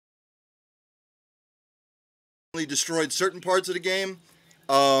destroyed certain parts of the game.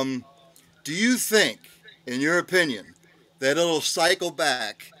 Do you think, in your opinion, that it'll cycle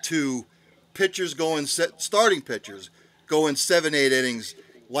back to starting pitchers going 7, 8 innings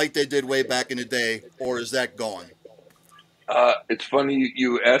like they did way back in the day, or is that gone? It's funny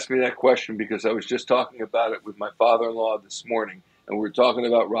you asked me that question because I was just talking about it with my father-in-law this morning, and we were talking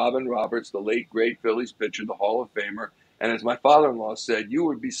about Robin Roberts, the late great Phillies pitcher, the Hall of Famer. And as my father-in-law said, you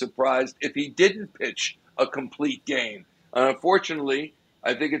would be surprised if he didn't pitch a complete game. And unfortunately,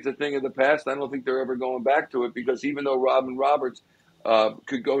 I think it's a thing of the past. I don't think they're ever going back to it because even though Robin Roberts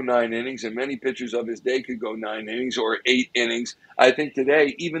could go 9 innings, and many pitchers of his day could go 9 innings or 8 innings, I think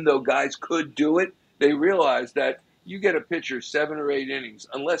today, even though guys could do it, they realize that you get a pitcher 7 or 8 innings,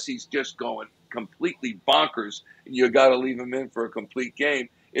 unless he's just going completely bonkers, you got to leave him in for a complete game.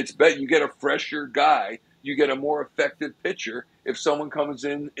 It's bet you get a fresher guy, you get a more effective pitcher if someone comes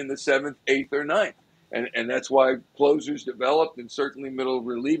in the seventh, eighth, or ninth, and that's why closers developed and certainly middle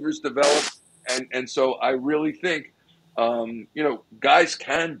relievers developed, and so I really think guys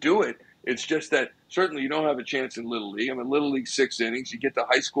can do it. It's just that certainly you don't have a chance in Little League. I mean, Little League 6 innings. You get the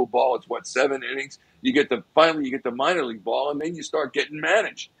high school ball, it's 7 innings. Finally you get the minor league ball, and then you start getting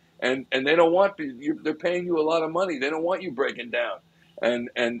managed. And they don't want they're paying you a lot of money. They don't want you breaking down.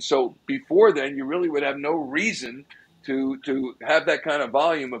 And so before then, you really would have no reason to have that kind of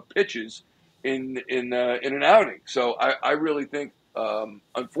volume of pitches in an outing. So I really think,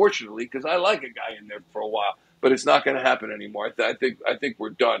 unfortunately, because I like a guy in there for a while, but it's not going to happen anymore. I think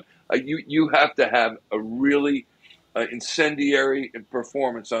we're done. You have to have a really incendiary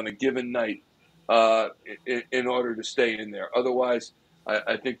performance on a given night in order to stay in there. Otherwise,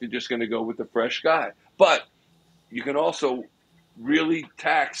 I think they're just going to go with the fresh guy. But you can also really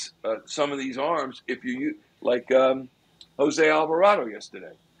tax some of these arms if you like Jose Alvarado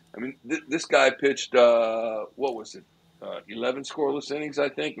yesterday. I mean, this guy pitched, 11 scoreless innings, I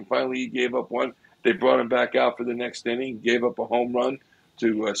think, and finally he gave up one. They brought him back out for the next inning, gave up a home run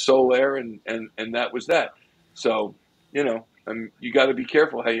to Soler, and that was that. So, you got to be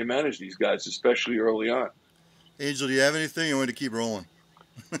careful how you manage these guys, especially early on. Angel, do you have anything? You want to keep rolling?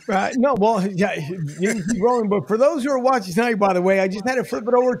 No, well, yeah, you can keep rolling. But for those who are watching tonight, by the way, I just had to flip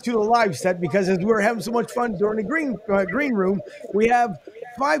it over to the live set because as we were having so much fun during the green room, we have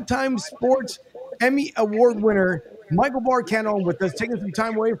 5-time Sports Emmy Award winner Michael Barkann on with us, taking some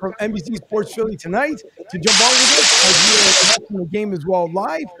time away from NBC Sports Philly tonight to jump on with us as we are watching the game as well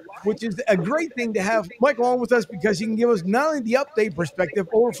live, which is a great thing to have Michael on with us because he can give us not only the update perspective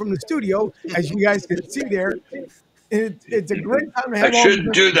over from the studio, as you guys can see there. It's a great time to have. I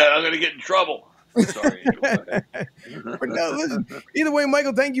shouldn't do that. I'm going to get in trouble. Sorry, But no, listen. Either way,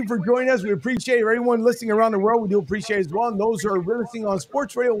 Michael, thank you for joining us. We appreciate it. Everyone listening around the world, we do appreciate it as well. And those who are listening on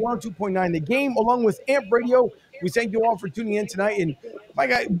Sports Radio 102.9 The Game, along with AMP Radio, we thank you all for tuning in tonight. And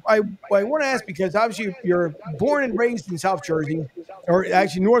Mike, I want to ask because obviously you're born and raised in South Jersey, or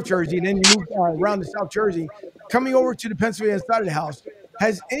actually North Jersey, and then you moved around to South Jersey, coming over to the Pennsylvania side of the house.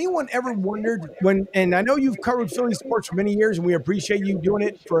 Has anyone ever wondered and I know you've covered Philly sports for many years, and we appreciate you doing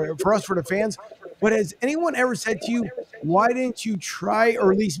it for us, for the fans, but has anyone ever said to you, why didn't you try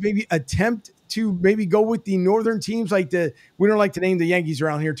or at least maybe attempt to maybe go with the northern teams we don't like to name the Yankees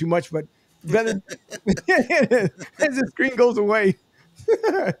around here too much, but better as the screen goes away.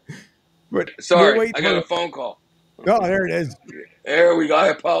 But sorry, I got a phone call. Oh, there it is. There we go. I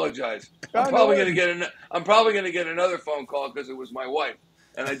apologize. I'm probably going to get another phone call because it was my wife,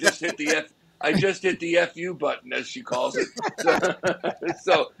 and I just hit the FU button, as she calls it.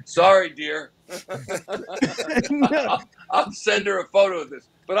 So sorry, dear. I'll send her a photo of this.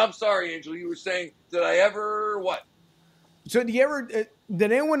 But I'm sorry, Angel. You were saying, did I ever what? So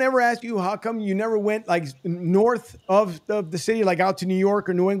did anyone ever ask you how come you never went like north of the city, like out to New York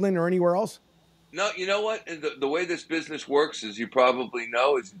or New England or anywhere else? No, you know what? The way this business works, as you probably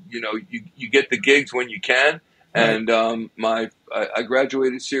know, is you get the gigs when you can. And I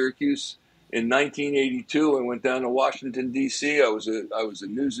graduated Syracuse in 1982. I went down to Washington D.C. I was a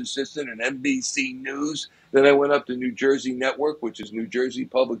news assistant at NBC News. Then I went up to New Jersey Network, which is New Jersey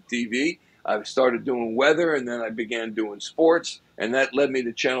Public TV. I started doing weather, and then I began doing sports, and that led me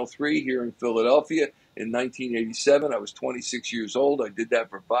to Channel 3 here in Philadelphia. In 1987, I was 26 years old. I did that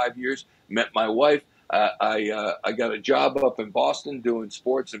for 5 years, met my wife. I got a job up in Boston doing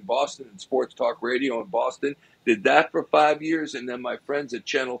sports in Boston and sports talk radio in Boston. Did that for 5 years, and then my friends at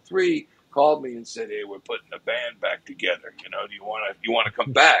Channel 3 called me and said, "Hey, we're putting a band back together. Do you want to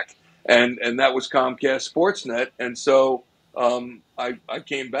come back?" And that was Comcast Sportsnet, and so I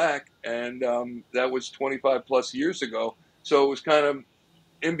came back, and that was 25 plus years ago. So it was kind of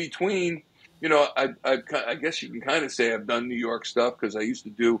in between I guess you can kind of say I've done New York stuff because I used to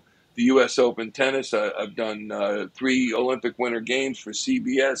do the U.S. Open tennis. I've done 3 Olympic Winter Games for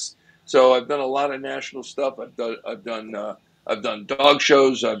CBS. So I've done a lot of national stuff. I've done dog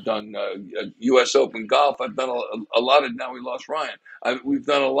shows. I've done U.S. Open golf. I've done a lot of. Now we lost Ryan. We've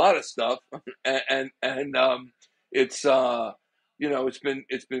done a lot of stuff, and it's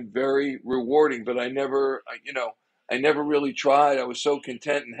it's been very rewarding. But I never really tried. I was so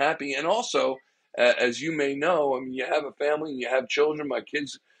content and happy. And also, as you may know, I mean, you have a family and you have children. My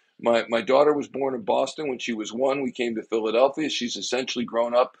kids, my daughter was born in Boston when she was 1. We came to Philadelphia. She's essentially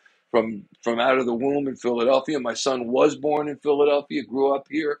grown up from out of the womb in Philadelphia. My son was born in Philadelphia, grew up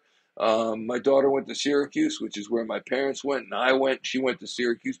here. My daughter went to Syracuse, which is where my parents went, and I went. She went to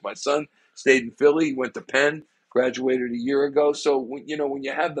Syracuse. My son stayed in Philly. He went to Penn, graduated a year ago. So when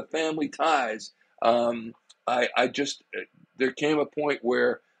you have the family ties, I just there came a point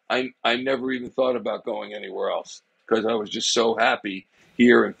where I never even thought about going anywhere else because I was just so happy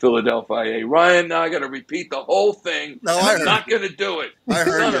here in Philadelphia. Hey, Ryan, now I got to repeat the whole thing. No, I'm not going to do it. I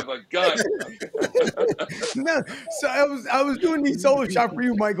heard Son you. of a gun. No, so I was doing the solo shot for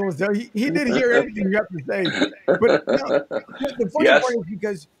you, Michael. So he didn't hear everything you have to say. But the funny Yes. part is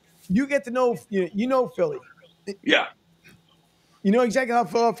because you get to know you know Philly. Yeah. You know exactly how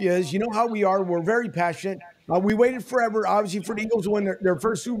Philadelphia is. You know how we are. We're very passionate. We waited forever, obviously, for the Eagles to win their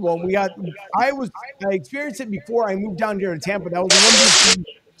first Super Bowl. I experienced it before I moved down here to Tampa. That was the one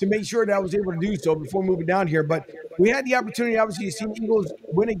thing to make sure that I was able to do so before moving down here. But we had the opportunity, obviously, to see the Eagles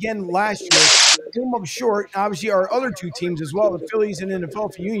win again last year. Came up short. Obviously, our other 2 teams as well, the Phillies and then the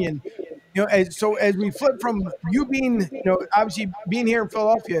Philadelphia Union. So as we flip from you being, obviously being here in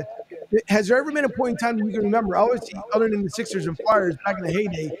Philadelphia, has there ever been a point in time that you can remember, obviously, other than the Sixers and Flyers back in the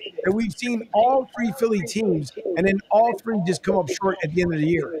heyday, that we've seen all 3 Philly teams and then all 3 just come up short at the end of the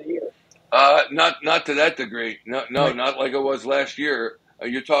year? Not to that degree. No, Right. not like it was last year.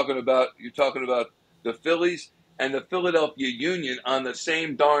 You're talking about the Phillies and the Philadelphia Union on the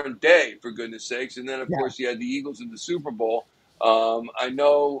same darn day, for goodness sakes. And then of course you had the Eagles in the Super Bowl. I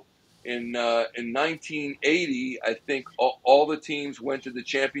know in 1980, I think all the teams went to the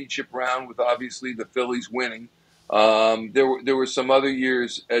championship round with obviously the Phillies winning. There were some other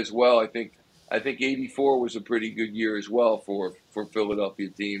years as well. I think 84 was a pretty good year as well for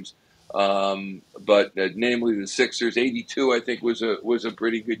Philadelphia teams. But namely the Sixers. 82, I think, was a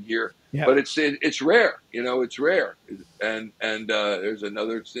pretty good year. Yeah. But it's rare, it's rare. And there's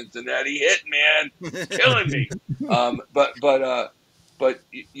another Cincinnati hit, man, it's killing me. But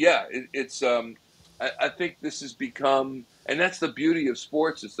yeah, it's I think this has become, and that's the beauty of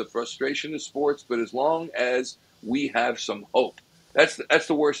sports. It's the frustration of sports. But as long as we have some hope, that's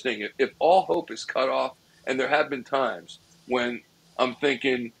the worst thing. If all hope is cut off, and there have been times when I'm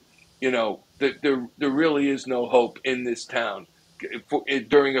thinking, that there really is no hope in this town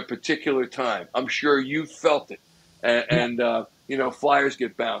during a particular time. I'm sure you felt it. And Flyers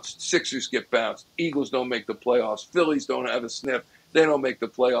get bounced, Sixers get bounced, Eagles don't make the playoffs, Phillies don't have a sniff, they don't make the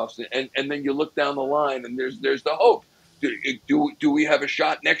playoffs. And then you look down the line and there's the hope. Do we have a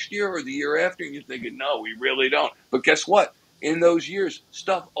shot next year or the year after? And you're thinking, no, we really don't. But guess what? In those years,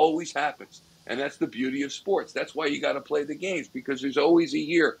 stuff always happens. And that's the beauty of sports. That's why you got to play the games, because there's always a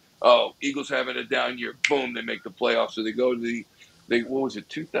year. Oh, Eagles having a down year. Boom, they make the playoffs. So they go to what was it,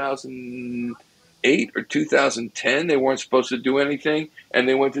 2008 or 2010? They weren't supposed to do anything, and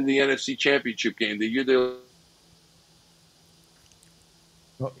they went to the NFC Championship game. The year they...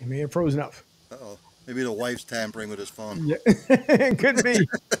 Well, he may have frozen up. Uh-oh. Maybe the wife's tampering with his phone. Yeah. It could be.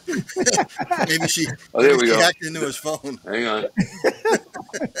 Maybe she hacked into his phone. Hang on.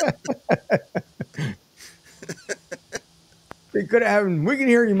 They could have. We can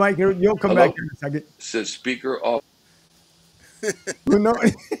hear you, Mike. You'll come Hello? back in a second. It says speaker off. Well, no,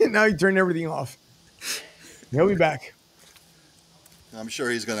 now you turned everything off. He'll be back. I'm sure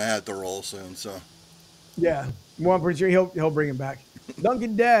he's going to have to roll soon. So Yeah, well, I'm pretty sure he'll bring him back.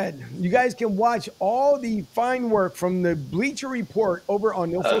 Duncan Dad, you guys can watch all the fine work from the Bleacher Report over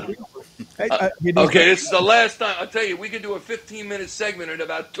on No Filter. Okay, this is the last time. I'll tell you, we can do a 15-minute segment in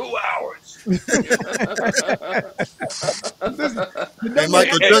about 2 hours. hey,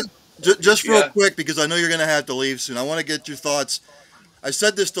 Michael, just real quick, because I know you're going to have to leave soon. I want to get your thoughts. I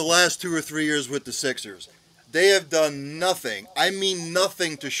said this the last 2 or 3 years with the Sixers. They have done nothing. I mean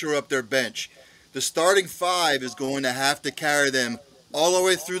nothing to shore up their bench. The starting 5 is going to have to carry them all the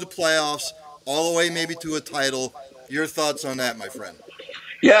way through the playoffs, all the way maybe to a title. Your thoughts on that, my friend?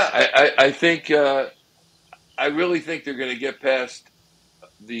 Yeah, I think I really think they're going to get past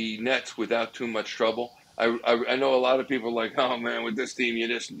the Nets without too much trouble. I know a lot of people are like, oh man, with this team,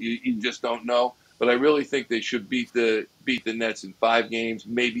 you just don't know. But I really think they should beat the Nets in 5 games,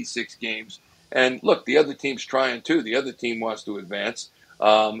 maybe 6 games. And look, the other team's trying too. The other team wants to advance.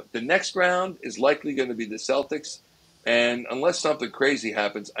 The next round is likely going to be the Celtics, and unless something crazy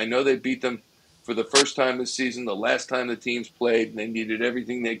happens, I know they beat them for the first time this season. The last time the teams played, and they needed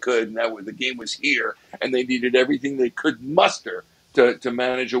everything they could, and the game was here, and they needed everything they could muster to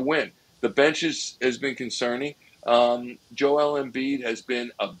manage a win. The bench has been concerning. Joel Embiid has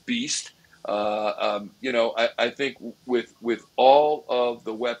been a beast. I think with all of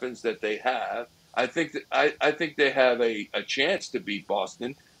the weapons that they have, I think they have a chance to beat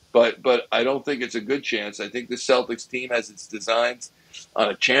Boston, but I don't think it's a good chance. I think the Celtics team has its designs on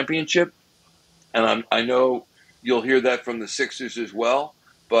a championship, and I know you'll hear that from the Sixers as well.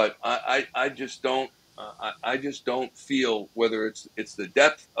 But I just don't. I just don't feel whether it's the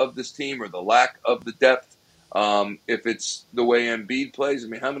depth of this team or the lack of the depth. If it's the way Embiid plays, I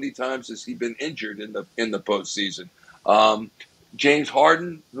mean, how many times has he been injured in the postseason? James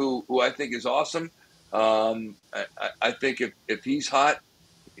Harden, who I think is awesome. I think if he's hot,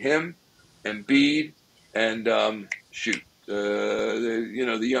 him, Embiid, and the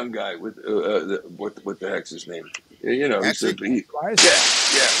young guy with what the heck's his name?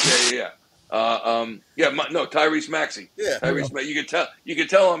 Tyrese Maxey. Yeah, Tyrese. You can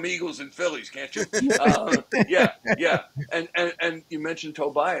tell I'm Eagles and Phillies, can't you? Yeah. And you mentioned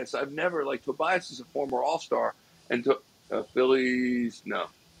Tobias. I've never Tobias is a former All-Star, and Phillies. No,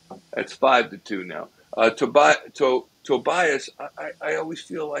 that's 5-2 now. Tobias. I always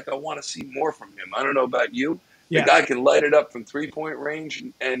feel like I want to see more from him. I don't know about you. The guy can light it up from 3-point range,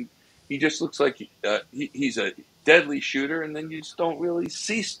 and he just looks like he's a deadly shooter, and then you just don't really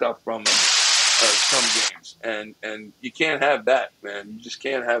see stuff from him some games, and you can't have that, man. You just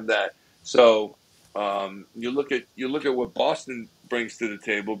can't have that. So you look at what Boston brings to the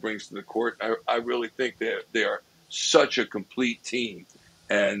table, brings to the court. I really think they are such a complete team,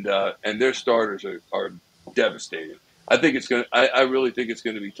 and their starters are devastating. I really think it's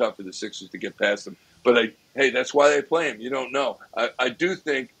going to be tough for the Sixers to get past them. But that's why they play him. You don't know. I do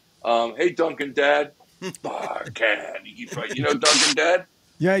think. Hey, Duncan Dad, Barkann. You know Duncan Dad?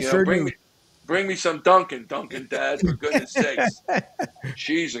 Yeah, sure do. Bring me some Duncan Dad, for goodness sakes.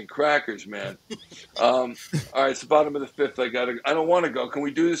 Cheese and crackers, man. All right, it's the bottom of the 5th. I don't want to go. Can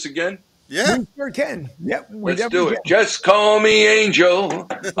we do this again? Yeah. We sure can. Yep. Let's do it. Just call me Angel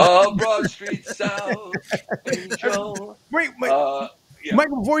of Broad Street South. Angel. Wait.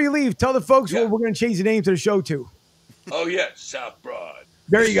 Michael, before you leave, tell the folks what we're going to change the name to the show to. Oh, yeah, South Broad.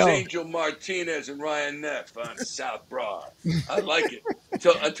 There you go. Angel Martinez and Ryan Neff on South Broad. I like it.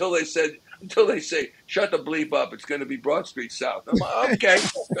 Until they say, shut the bleep up, it's going to be Broad Street South. I'm like, okay.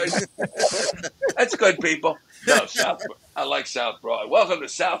 That's good, people. No, South Broad. I like South Broad. Welcome to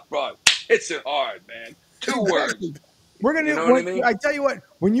South Broad. Hits it hard, man. 2 words. We're gonna. What I mean? I tell you what.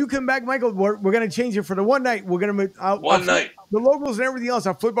 When you come back, Michael, we're gonna change it for the one night. We're gonna one night. The logos and everything else.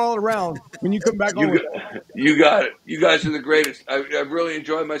 I'll flip all around when you come back. You got it. You guys are the greatest. I really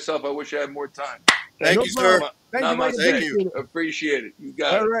enjoyed myself. I wish I had more time. Thank you, sir. Thank you. Appreciate it. You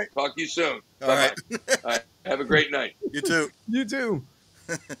got it. Right. Talk to you soon. All right. All right. Have a great night. You too. You too.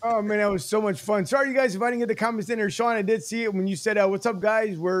 Oh man, that was so much fun. Sorry, you guys, if I didn't get the comments in there. Sean, I did see it when you said, "What's up,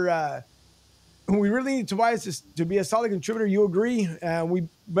 guys? We really need Tobias to be a solid contributor." You agree? We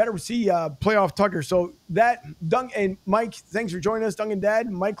better see playoff Tucker. So that and Mike, thanks for joining us, Duncan Dad.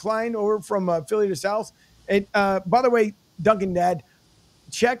 Mike Klein over from Philly to South. And by the way, Duncan Dad,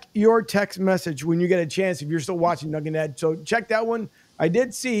 check your text message when you get a chance if you're still watching, Duncan Dad. So check that one. I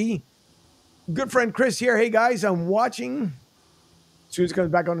did see good friend Chris here. Hey guys, I'm watching. As soon as it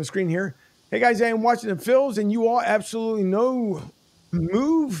comes back on the screen here. Hey guys, I am watching the Phils, and you all absolutely no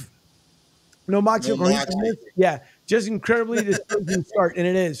move. No moxie. Yeah, just incredibly discouraging start, and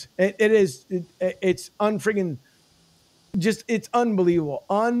it is. It's unfreaking. Just it's unbelievable,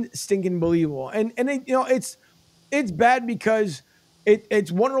 unstinking believable, and it's bad because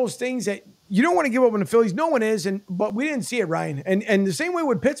it's one of those things that you don't want to give up on the Phillies. No one is, but we didn't see it, Ryan, and the same way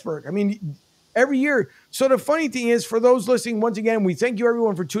with Pittsburgh. I mean, every year. So the funny thing is, for those listening, once again, we thank you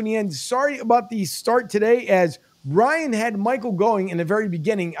everyone for tuning in. Sorry about the start today, as Ryan had Michael going in the very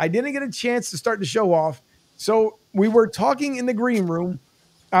beginning. I didn't get a chance to start the show off. So we were talking in the green room.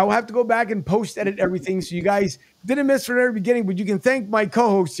 I'll have to go back and post-edit everything. So you guys didn't miss from the very beginning, but you can thank my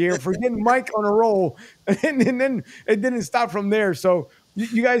co-host here for getting Mike on a roll. And then it didn't stop from there. So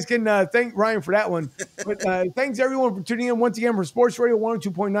you guys can thank Ryan for that one. But thanks, everyone, for tuning in once again for Sports Radio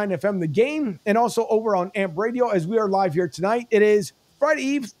 102.9 FM, The Game, and also over on AMP Radio as we are live here tonight. It is Friday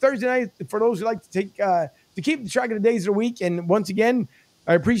Eve, Thursday night, for those who like to take to keep track of the days of the week. And once again,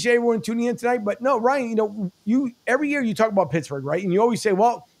 I appreciate everyone tuning in tonight. But no, Ryan, you every year you talk about Pittsburgh, right? And you always say,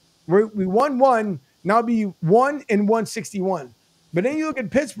 well, we won one, now it'll be 1-161. But then you look at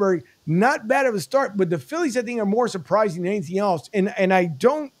Pittsburgh, not bad of a start, but the Phillies, I think, are more surprising than anything else. And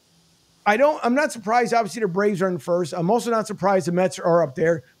I'm not surprised. Obviously, the Braves are in first. I'm also not surprised the Mets are up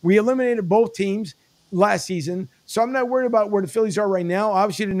there. We eliminated both teams last season, so I'm not worried about where the Phillies are right now.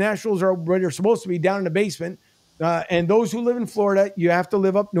 Obviously, the Nationals are where they're supposed to be, down in the basement. And those who live in Florida, you have to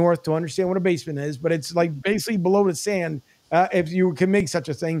live up north to understand what a basement is, but it's like basically below the sand, if you can make such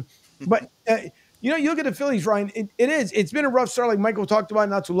a thing. But you look at the Phillies, Ryan. It's been a rough start, like Michael talked about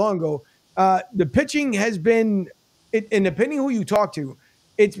not too long ago. The pitching has been, and depending who you talk to,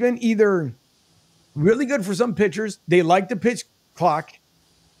 it's been either really good for some pitchers. They like the pitch clock.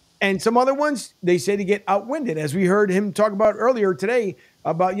 And some other ones, they say to get outwinded, as we heard him talk about earlier today,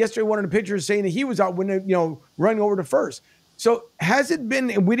 about yesterday, one of the pitchers saying that he was outwinded, running over to first. So has it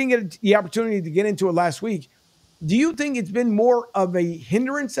been, and we didn't get the opportunity to get into it last week, do you think it's been more of a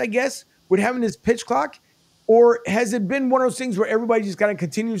hindrance, I guess, with having this pitch clock? Or has it been one of those things where everybody just got to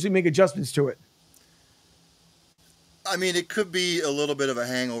continuously make adjustments to it? I mean, it could be a little bit of a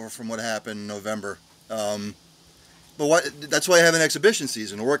hangover from what happened in November. But that's why I have an exhibition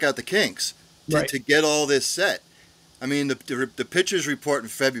season, to work out the kinks, to get all this set. I mean, the pitchers report in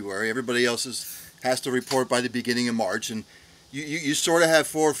February. Everybody else has to report by the beginning of March. And you sort of have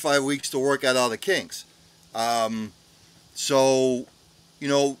 4 or 5 weeks to work out all the kinks. So,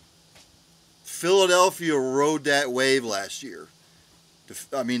 Philadelphia rode that wave last year.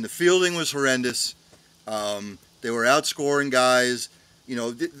 The fielding was horrendous. They were outscoring guys.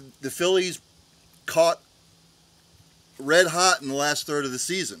 The Phillies caught red hot in the last third of the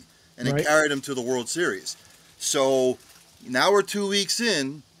season, and it carried them to the World Series. So now we're 2 weeks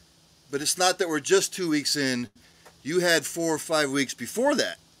in, but it's not that we're just 2 weeks in. You had 4 or 5 weeks before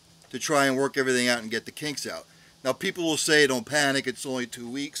that to try and work everything out and get the kinks out. Now, people will say, don't panic, it's only 2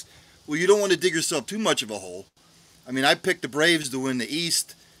 weeks. Well, you don't want to dig yourself too much of a hole. I mean, I picked the Braves to win the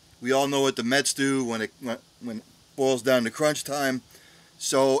East. We all know what the Mets do when it boils down to crunch time.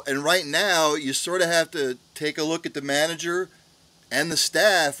 So, and right now, you sort of have to take a look at the manager and the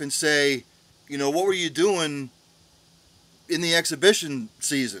staff and say, what were you doing in the exhibition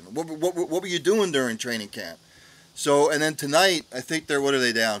season? What were you doing during training camp? So, and then tonight, I think what are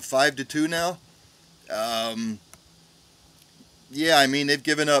they down? 5-2 now? Yeah, I mean, they've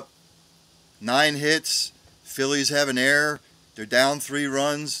given up 9 hits. Phillies have an error. They're down 3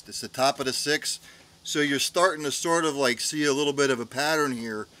 runs. It's the top of the 6th. So you're starting to sort of see a little bit of a pattern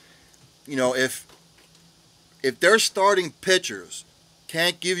here. If their starting pitchers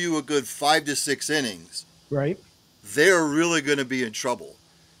can't give you a good 5 to 6 innings, right, they're really going to be in trouble.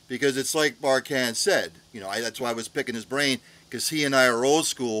 Because it's like Barkann said, that's why I was picking his brain, because he and I are old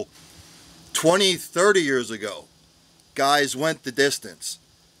school. 20, 30 years ago, guys went the distance.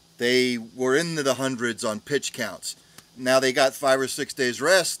 They were into the hundreds on pitch counts. Now they got 5 or 6 days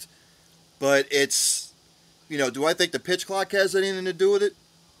rest. But it's, do I think the pitch clock has anything to do with it?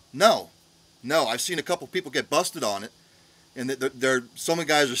 No. I've seen a couple people get busted on it. And some of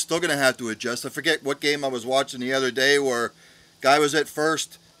the guys are still going to have to adjust. I forget what game I was watching the other day where guy was at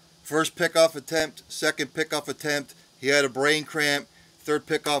first pickoff attempt, second pickoff attempt. He had a brain cramp, third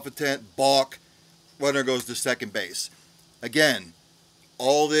pickoff attempt, balk. Runner goes to second base. Again,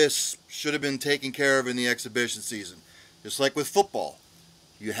 all this should have been taken care of in the exhibition season. Just like with football.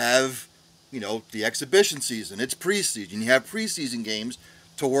 You have, the exhibition season. It's preseason. You have preseason games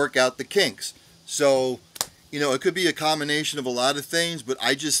to work out the kinks. So, it could be a combination of a lot of things, but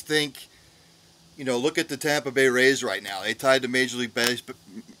I just think, look at the Tampa Bay Rays right now. They tied the Major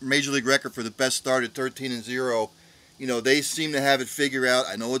League record for the best start at 13-0. They seem to have it figured out.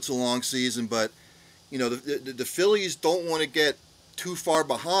 I know it's a long season, but, the Phillies don't want to get too far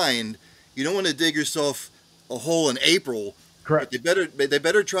behind. You don't want to dig yourself a hole in April. Correct. But they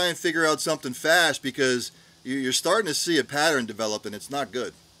better try and figure out something fast, because you're starting to see a pattern develop, and it's not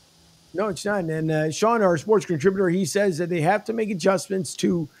good. No, it's not. And Sean, our sports contributor, he says that they have to make adjustments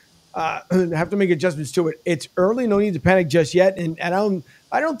to it. It's early, no need to panic just yet. And I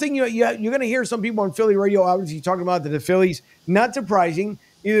don't think you're going to hear some people on Philly radio obviously talking about the Phillies. Not surprising,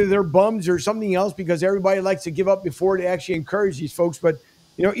 either they're bums or something else, because everybody likes to give up before they actually encourage these folks. But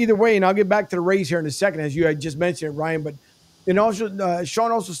either way, and I'll get back to the Rays here in a second, as you had just mentioned, Ryan. But and also,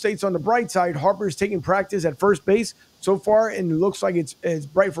 Sean also states on the bright side, Harper's taking practice at first base so far, and it looks like it's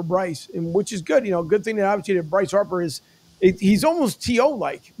bright for Bryce, and which is good. Good thing that obviously that Bryce Harper he's almost T.O.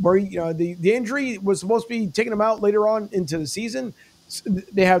 like, where the injury was supposed to be taking him out later on into the season.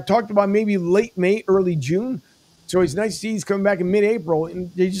 They have talked about maybe late May, early June. So it's nice to see he's coming back in mid-April,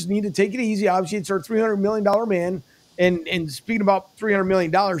 and they just need to take it easy. Obviously, it's our $300 million man. And speaking about $300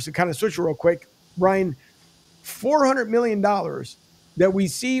 million, to kind of switch real quick, Brian, $400 million that we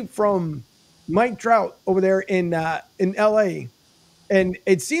see from Mike Trout over there in LA. And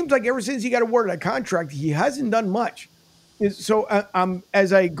it seems like ever since he got awarded a contract, he hasn't done much. So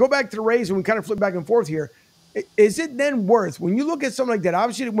as I go back to the Rays and we kind of flip back and forth here, is it then worth, when you look at something like that,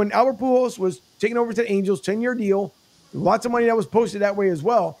 obviously when Albert Pujols was taken over to the Angels, 10-year deal, lots of money that was posted that way as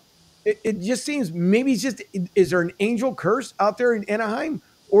well. It just seems maybe it's just, is there an angel curse out there in Anaheim?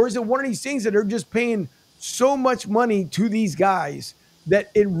 Or is it one of these things that they're just paying so much money to these guys that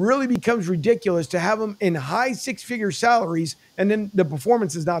it really becomes ridiculous to have them in high six-figure salaries and then the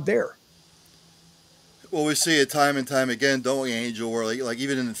performance is not there? Well, we see it time and time again, don't we, Angel? Where like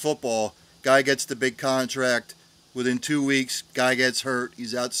even in football, guy gets the big contract, within 2 weeks, guy gets hurt,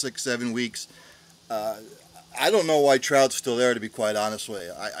 he's out 6-7 weeks. I don't know why Trout's still there, to be quite honest with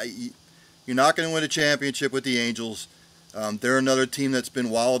you. You're not going to win a championship with the Angels. They're another team that's been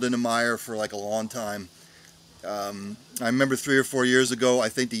wallowed in the mire for like a long time. I remember 3 or 4 years ago, I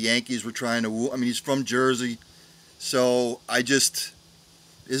think the Yankees were trying to woo. I mean, he's from Jersey. So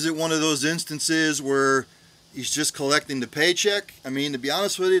is it one of those instances where he's just collecting the paycheck? I mean, to be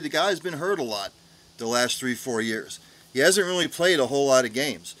honest with you, the guy's been hurt a lot the last 3-4 years. He hasn't really played a whole lot of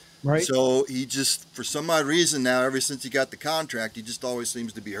games. Right. So he just, for some odd reason now, ever since he got the contract, he just always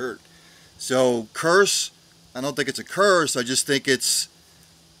seems to be hurt. So curse, I don't think it's a curse. I just think it's,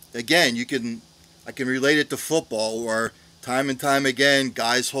 again, I can relate it to football where time and time again,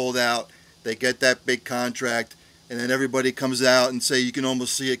 guys hold out, they get that big contract, and then everybody comes out and say you can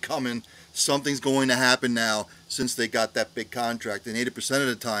almost see it coming. Something's going to happen now since they got that big contract. And 80% of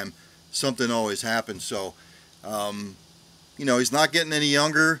the time, something always happens. So, he's not getting any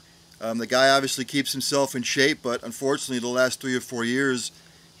younger. The guy obviously keeps himself in shape, but unfortunately the last 3 or 4 years,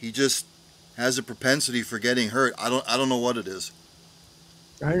 he just has a propensity for getting hurt. I don't know what it is.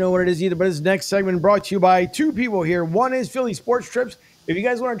 I don't know what it is either, but this next segment brought to you by two people here. One is Philly Sports Trips. If you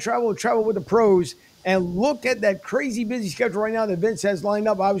guys want to travel with the pros and look at that crazy busy schedule right now that Vince has lined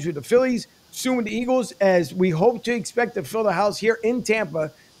up, obviously with the Phillies, soon with the Eagles, as we hope to expect to fill the house here in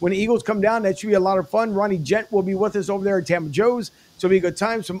Tampa. When the Eagles come down, that should be a lot of fun. Ronnie Gent will be with us over there at Tampa Joe's. So it'll be a good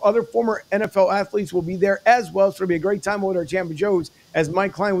time. Some other former NFL athletes will be there as well. So it'll be a great time over there at Tampa Joe's, as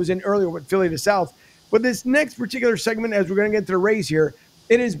Mike Klein was in earlier with Philly to South. But this next particular segment, as we're going to get to the Rays here,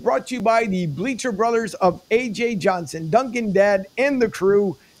 it is brought to you by the Bleacher Brothers of A.J. Johnson, Duncan Dad, and the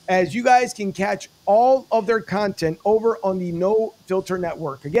crew, as you guys can catch all of their content over on the No Filter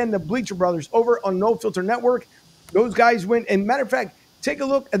Network. Again, the Bleacher Brothers over on No Filter Network. Those guys went, and matter of fact, take a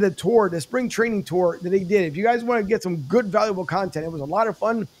look at the tour, the spring training tour that they did. If you guys want to get some good, valuable content, it was a lot of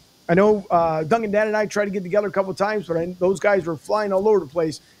fun. I know Duncan Dad and I tried to get together a couple of times, but those guys were flying all over the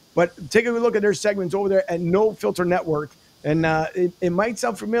place. But take a look at their segments over there at No Filter Network. And it might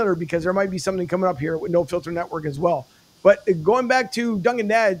sound familiar because there might be something coming up here with No Filter Network as well. But going back to Duncan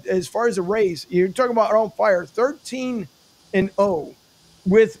Dad, as far as the Rays, you're talking about on fire, 13-0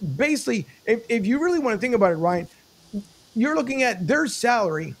 with basically, if you really want to think about it, Ryan, you're looking at their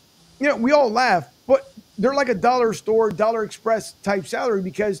salary. We all laugh, but they're like a dollar store, Dollar Express type salary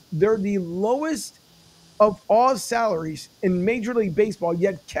because they're the lowest of all salaries in Major League Baseball.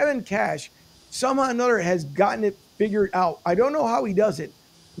 Yet Kevin Cash somehow or another has gotten it figured out. I don't know how he does it,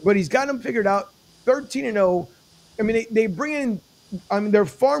 but he's got them figured out. 13-0. I mean, they bring in, their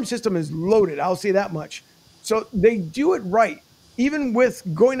farm system is loaded. I'll say that much. So they do it right. Even with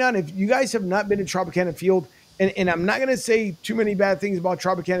going on, if you guys have not been to Tropicana Field, and I'm not going to say too many bad things about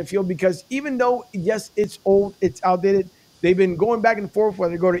Tropicana Field because even though, yes, it's old, it's outdated, they've been going back and forth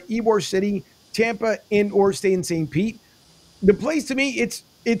whether they go to Ybor City, Tampa, and or stay in St. Pete. The place to me,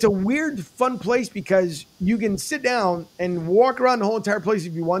 it's a weird, fun place because you can sit down and walk around the whole entire place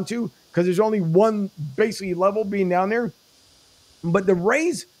if you want to because there's only one basically level being down there. But the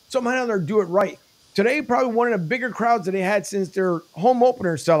Rays somehow they do it right. Today, probably one of the bigger crowds that they had since their home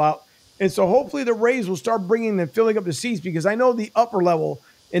opener sellout. And so hopefully the Rays will start bringing and filling up the seats because I know the upper level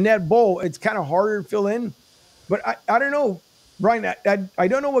in that bowl, it's kind of harder to fill in. But I don't know, Brian, I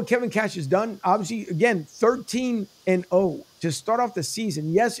don't know what Kevin Cash has done. Obviously, again, 13-0 to start off the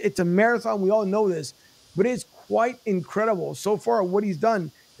season. Yes, it's a marathon. We all know this. But it's quite incredible so far what he's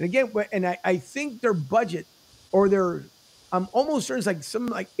done. And again, I think their budget or I'm almost certain it's like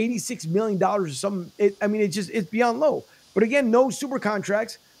something like $86 million or something. It's beyond low. But again, no super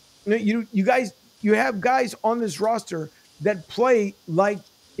contracts. You have guys on this roster that play like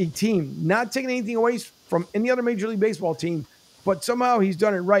a team, not taking anything away from any other Major League Baseball team. but somehow he's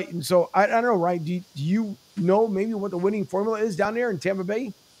done it right. And so I don't know, Ryan, do you know maybe what the winning formula is down there in Tampa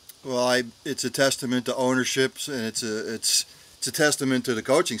Bay? Well, it's a testament to ownerships, and it's a testament to the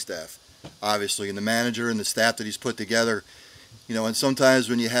coaching staff, obviously, and the manager and the staff that he's put together. And sometimes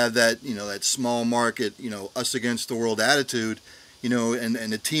when you have that, that small market, us against the world attitude, and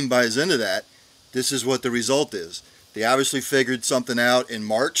the team buys into that, this is what the result is. They obviously figured something out in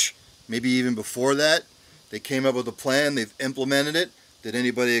March, maybe even before that. They came up with a plan. They've implemented it. Did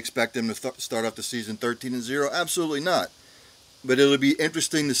anybody expect them to start off the season 13-0? Absolutely not. But it'll be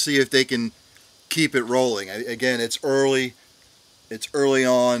interesting to see if they can keep it rolling. Again, it's early. It's early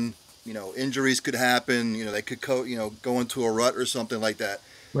on. Injuries could happen. They could go into a rut or something like that.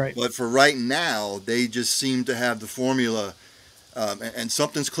 Right. But for right now, they just seem to have the formula, and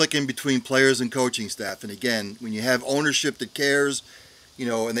something's clicking between players and coaching staff. And again, when you have ownership that cares,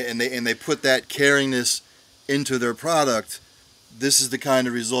 and they put that caringness into their product, this is the kind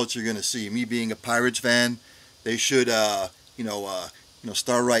of results you're going to see. Me being a Pirates fan, they should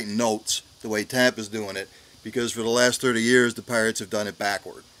start writing notes the way Tampa's doing it, because for the last 30 years the Pirates have done it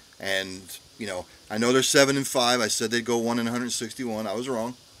backward. And I know they're 7-5. I said they'd go 161. I was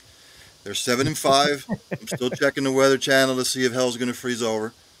wrong. They're 7-5. I'm still checking the Weather Channel to see if hell's going to freeze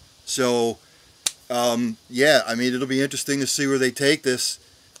over. So, it'll be interesting to see where they take this.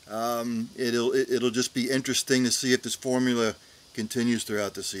 It'll just be interesting to see if this formula continues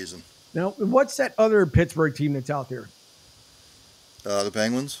throughout the season. Now, what's that other Pittsburgh team that's out there? The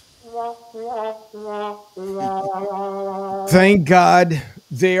Penguins. Thank God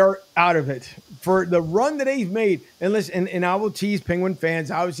they are out of it. For the run that they've made, and listen, and I will tease Penguin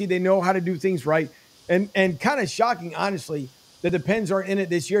fans. Obviously, they know how to do things right, and kind of shocking, honestly, that the Pens aren't in it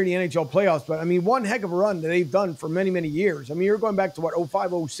this year in the NHL playoffs. But I mean, one heck of a run that they've done for many, many years. I mean, you're going back to what,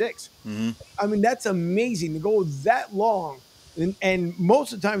 05, 06. Mm-hmm. I mean, that's amazing to go that long, and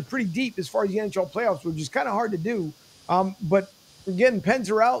most of the time it's pretty deep as far as the NHL playoffs, which is kind of hard to do. But again,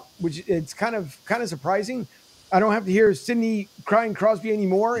 Pens are out, which it's kind of surprising. I don't have to hear Sidney crying Crosby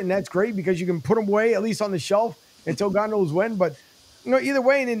anymore, and that's great because you can put them away at least on the shelf until God knows when. But either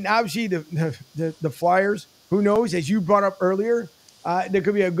way, and then obviously the Flyers, who knows? As you brought up earlier, there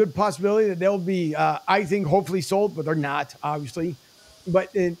could be a good possibility that they'll be, I think, hopefully sold, but they're not, obviously.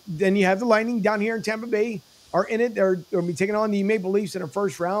 But then you have the Lightning down here in Tampa Bay are in it. They're going to be taking on the Maple Leafs in the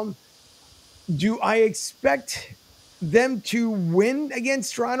first round. Do I expect them to win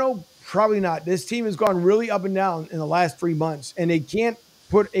against Toronto? Probably not. This team has gone really up and down in the last 3 months, and they can't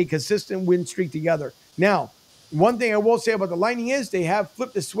put a consistent win streak together. Now, one thing I will say about the Lightning is they have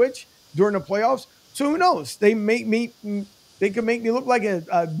flipped the switch during the playoffs. So who knows? They can make me look like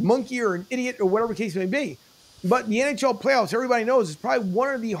a monkey or an idiot or whatever the case may be. But the NHL playoffs, everybody knows, is probably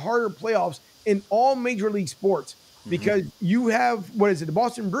one of the harder playoffs in all major league sports because you have, the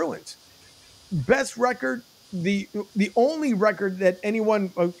Boston Bruins. Best record, the only record that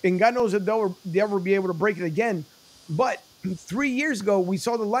anyone, and God knows if they'll ever be able to break it again. But 3 years ago, we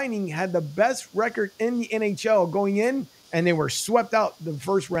saw the Lightning had the best record in the NHL going in, and they were swept out the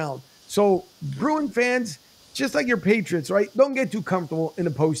first round. So Bruin fans, just like your Patriots, right? Don't get too comfortable in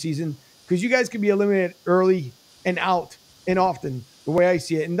the postseason because you guys could be eliminated early and out and often, the way I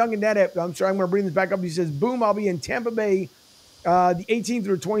see it. And Duncan Dadep, I'm sorry, I'm going to bring this back up. He says, boom, I'll be in Tampa Bay the 18th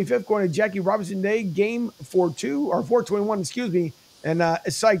through 25th, going to Jackie Robinson Day, game 4-2 or 421, excuse me. And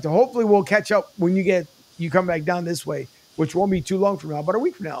psyched. Hopefully we'll catch up when you come back down this way, which won't be too long from now, but a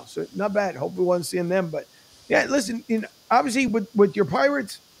week from now. So not bad. Hopefully we'll see them. But yeah, listen, obviously with your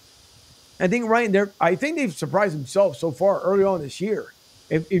Pirates, I think, Ryan, I think they've surprised themselves so far early on this year.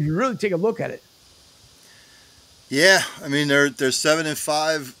 If you really take a look at it. Yeah, I mean they're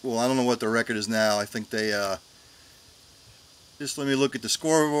 7-5. Well, I don't know what their record is now. I think they just let me look at the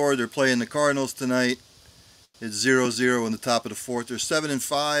scoreboard. They're playing the Cardinals tonight. It's 0-0 in the top of the fourth. They're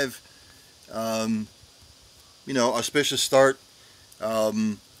 7-5. Auspicious start.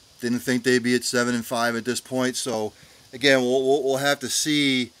 Didn't think they'd be at 7-5 at this point. So again, we'll have to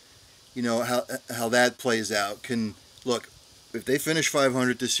see, how that plays out. Look, if they finish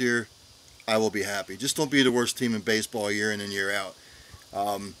 500 this year, I will be happy. Just don't be the worst team in baseball year in and year out.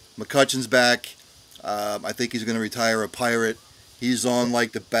 McCutcheon's back. I think he's going to retire a Pirate. He's on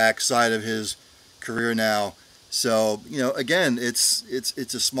like the back side of his career now. So, again, it's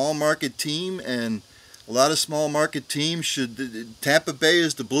a small market team, and a lot of small market teams Tampa Bay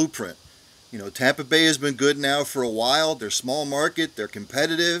is the blueprint. Tampa Bay has been good now for a while. They're small market. They're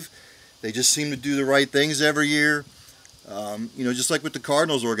competitive. They just seem to do the right things every year. Just like with the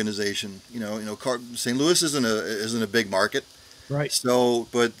Cardinals organization. St. Louis isn't a big market. Right. So,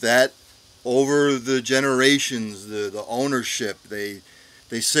 but that over the generations, the ownership, they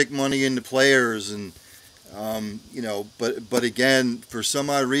sick money into players, and but again, for some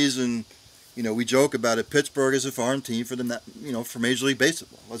odd reason, we joke about it. Pittsburgh is a farm team for for Major League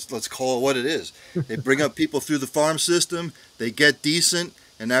Baseball. Let's call it what it is. They bring up people through the farm system. They get decent,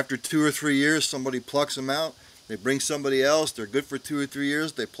 and after 2 or 3 years, somebody plucks them out. They bring somebody else. They're good for 2 or 3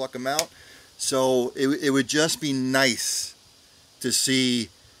 years. They pluck them out. So it would just be nice to see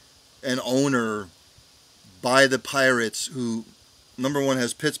an owner buy the Pirates who, number one,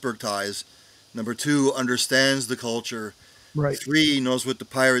 has Pittsburgh ties, number two, understands the culture, right, 3, knows what the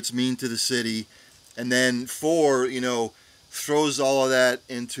Pirates mean to the city, and then 4, throws all of that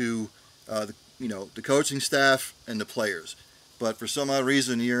into the coaching staff and the players. But for some odd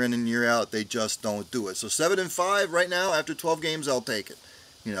reason, year in and year out, they just don't do it. So 7-5 right now after 12 games, I'll take it.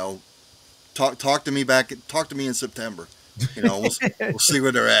 Talk to me in September. We'll see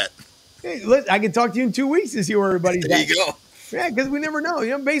where they're at. Hey, I can talk to you in 2 weeks to see where everybody's at. There you go. Yeah, because we never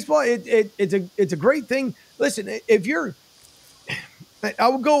know. Baseball, it's a great thing. Listen, I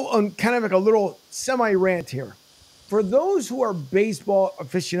will go on kind of like a little semi-rant here. For those who are baseball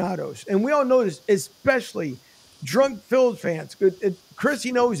aficionados, and we all know this, especially drunk Phillies fans,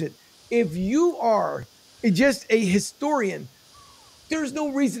 Chrissy knows it. If you are just a historian, there's no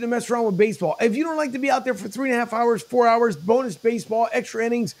reason to mess around with baseball. If you don't like to be out there for 3.5 hours, 4 hours, bonus baseball, extra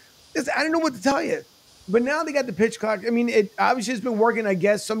innings, I don't know what to tell you. But now they got the pitch clock. I mean, it obviously has been working, I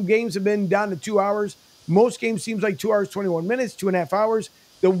guess. Some games have been down to 2 hours. Most games seems like 2 hours, 21 minutes, 2.5 hours.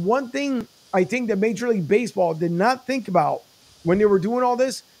 The one thing I think that Major League Baseball did not think about when they were doing all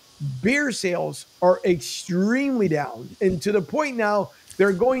this, beer sales are extremely down. And to the point now,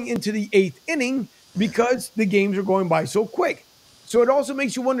 they're going into the 8th inning because the games are going by so quick. So it also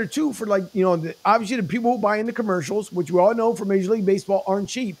makes you wonder, too, for obviously the people who buy into commercials, which we all know for Major League Baseball aren't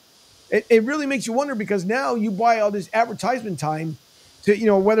cheap. It really makes you wonder because now you buy all this advertisement time to,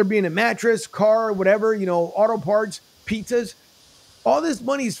 whether it be in a mattress, car, whatever, auto parts, pizzas. All this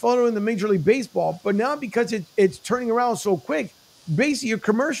money is flowing in the Major League Baseball. But now because it's turning around so quick, basically your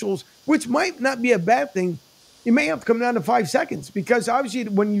commercials, which might not be a bad thing, you may have to come down to 5 seconds because obviously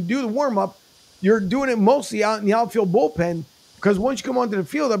when you do the warm-up, you're doing it mostly out in the outfield bullpen because once you come onto the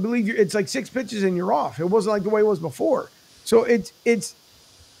field, I believe it's like 6 pitches and you're off. It wasn't like the way it was before. So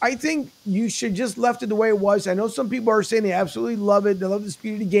I think you should just left it the way it was. I know some people are saying they absolutely love it. They love the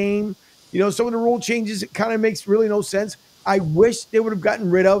speed of the game. Some of the rule changes, it kind of makes really no sense. I wish they would have gotten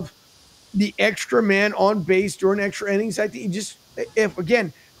rid of the extra man on base during extra innings. I think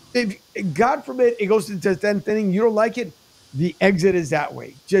if God forbid it goes to the 10th inning, you don't like it, the exit is that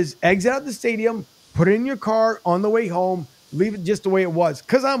way. Just exit out the stadium, put it in your car on the way home, leave it just the way it was.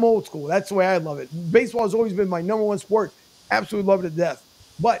 Because I'm old school. That's the way I love it. Baseball has always been my number one sport. Absolutely love it to death.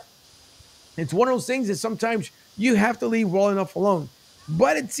 But it's one of those things that sometimes you have to leave well enough alone.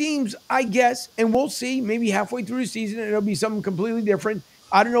 But it seems, I guess, and we'll see, maybe halfway through the season, it'll be something completely different.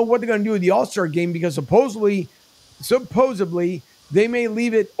 I don't know what they're going to do with the All-Star game because supposedly, they may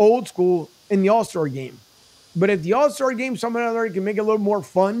leave it old school in the All-Star game. But if the All-Star game somehow or another can make it a little more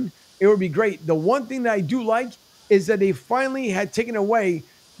fun, it would be great. The one thing that I do like is that they finally had taken away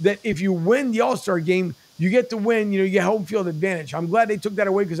that if you win the All-Star game, you get to win, you get home field advantage. I'm glad they took that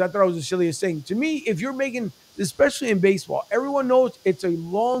away because I thought it was the silliest thing. To me, if you're making, especially in baseball, everyone knows it's a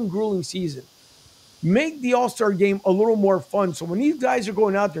long, grueling season. Make the All-Star game a little more fun. So when these guys are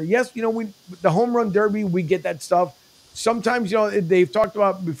going out there, yes, the home run derby, we get that stuff. Sometimes, they've talked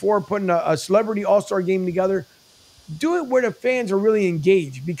about before putting a celebrity All-Star game together. Do it where the fans are really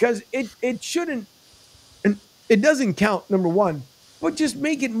engaged because it shouldn't, and it doesn't count, number one. But just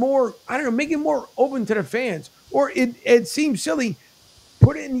make it more, make it more open to the fans. Or it seems silly,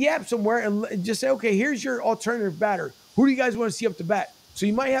 put it in the app somewhere and just say, okay, here's your alternative batter. Who do you guys want to see up to bat? So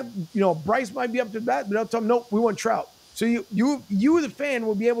you might have, Bryce might be up to bat, but they'll tell them, nope, we want Trout. So you the fan,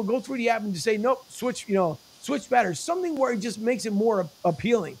 will be able to go through the app and just say, nope, switch batters. Something where it just makes it more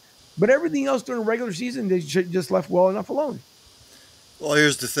appealing. But everything else during the regular season, they should just left well enough alone. Well,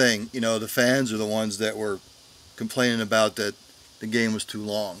 here's the thing. The fans are the ones that were complaining about that the game was too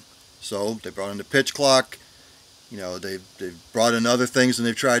long. So they brought in the pitch clock. They've brought in other things and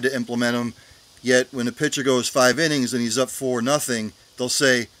they've tried to implement them. Yet when the pitcher goes 5 innings and he's up 4-0, they'll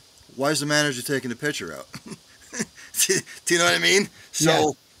say, why is the manager taking the pitcher out? Do you know what I mean? So,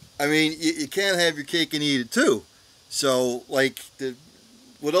 yeah. I mean, you can't have your cake and eat it too. So,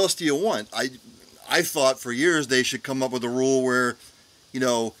 what else do you want? I thought for years they should come up with a rule where,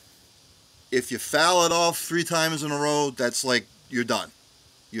 if you foul it off 3 times in a row, that's like, you're done.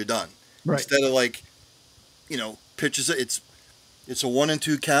 You're done. Right. Instead of pitches, it's it's a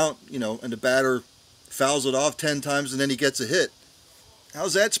 1-2 count, and the batter fouls it off 10 times and then he gets a hit.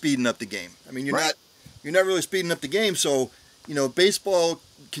 How's that speeding up the game? I mean, you're not really speeding up the game. So, baseball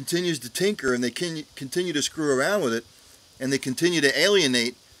continues to tinker and they continue to screw around with it and they continue to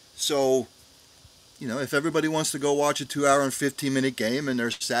alienate. So, if everybody wants to go watch a 2-hour and 15-minute game and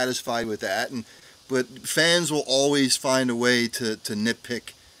they're satisfied with that, but fans will always find a way to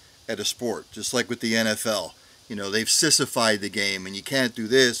nitpick at a sport, just like with the NFL. They've sissified the game and you can't do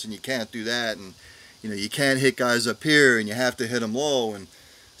this and you can't do that and you can't hit guys up here and you have to hit them low. And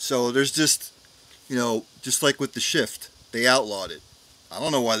so there's just, just like with the shift, they outlawed it. I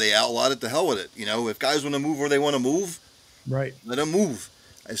don't know why they outlawed it. To hell with it. If guys want to move where they want to move, right, let them move.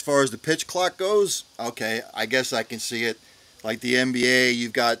 As far as the pitch clock goes, okay, I guess I can see it. Like the NBA,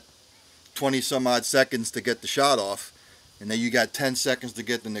 you've got 20 some odd seconds to get the shot off, and then you got 10 seconds to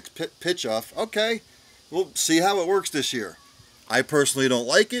get the next pitch off. Okay, we'll see how it works this year. I personally don't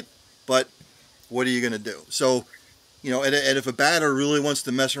like it, but what are you going to do? So, and if a batter really wants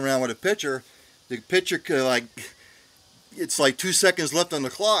to mess around with a pitcher, the pitcher could it's like 2 seconds left on the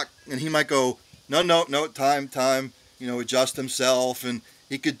clock, and he might go, no, time, adjust himself, and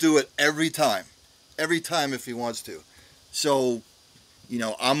he could do it every time if he wants to. So,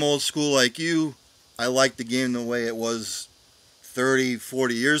 I'm old school like you. I like the game the way it was 30,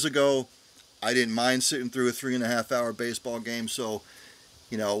 40 years ago. I didn't mind sitting through a 3.5-hour baseball game. So,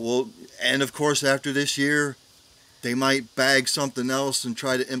 and of course, after this year, they might bag something else and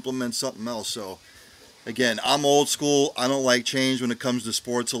try to implement something else. So, again, I'm old school. I don't like change when it comes to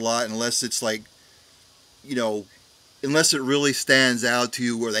sports a lot, unless it's unless it really stands out to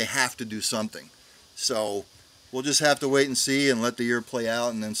you where they have to do something. So we'll just have to wait and see and let the year play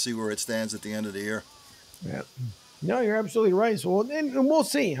out and then see where it stands at the end of the year. Yeah. No, you're absolutely right. So and we'll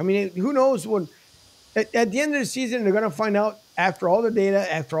see. I mean, who knows when at the end of the season, they're going to find out after all the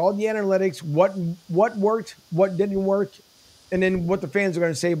data, after all the analytics, what worked, what didn't work, and then what the fans are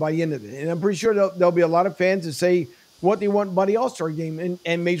going to say by the end of it. And I'm pretty sure there'll be a lot of fans that say what they want by the All-Star game.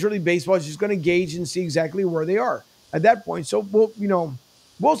 And Major League Baseball is just going to gauge and see exactly where they are at that point. So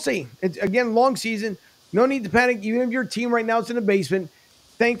we'll see. It's again, long season. No need to panic. Even if your team right now is in the basement,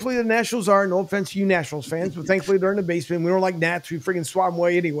 thankfully the Nationals are. No offense to you Nationals fans, but thankfully they're in the basement. We don't like Nats. We freaking swat them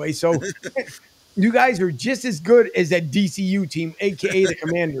away anyway. So you guys are just as good as that DCU team, aka the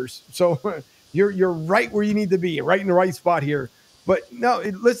Commanders. So you're right where you need to be, right in the right spot here. But no,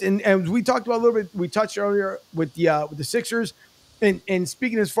 listen, and we talked about a little bit. We touched earlier with the Sixers, and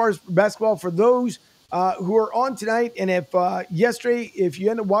speaking as far as basketball for those who are on tonight, and if yesterday, if you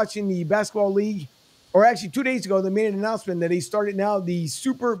end up watching the basketball league, or actually 2 days ago, they made an announcement that they started now the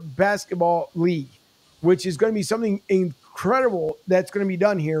Super Basketball League, which is going to be something incredible that's going to be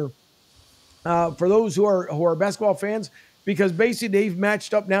done here for those who are basketball fans, because basically they've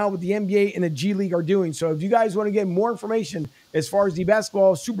matched up now with the NBA and the G League are doing. So if you guys want to get more information as far as the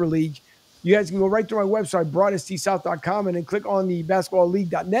Basketball Super League, you guys can go right to my website, broadestsouth.com, and then click on the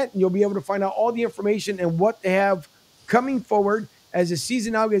basketballleague.net, and you'll be able to find out all the information and what they have coming forward as the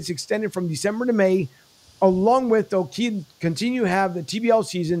season now gets extended from December to May, along with they'll continue to have the TBL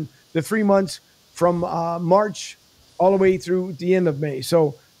season, the 3 months from March all the way through the end of May.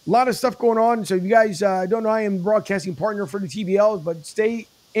 So a lot of stuff going on. So if you guys don't know, I am the broadcasting partner for the TBL, but stay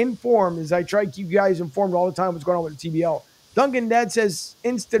informed as I try to keep you guys informed all the time what's going on with the TBL. Duncan Dad says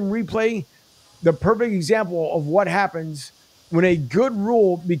instant replay, the perfect example of what happens when a good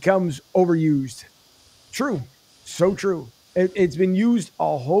rule becomes overused. True. So true. It's been used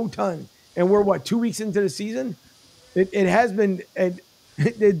a whole ton. And we're, 2 weeks into the season? It has been,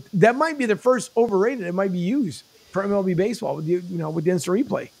 that might be the first overrated. It might be used for MLB baseball with with the instant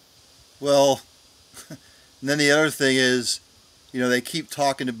replay. Well, and then the other thing is, they keep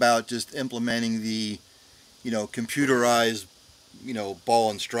talking about just implementing the, computerized,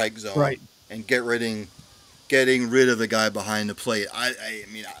 ball and strike zone, right, and getting rid of the guy behind the plate. I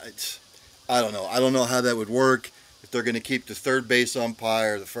don't know. I don't know how that would work. If they're going to keep the third base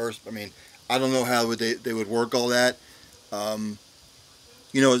umpire, the first. I don't know how they would work all that.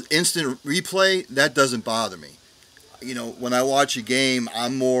 Instant replay, that doesn't bother me. When I watch a game,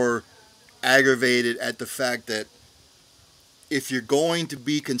 I'm more aggravated at the fact that if you're going to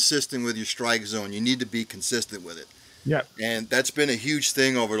be consistent with your strike zone, you need to be consistent with it. Yeah. And that's been a huge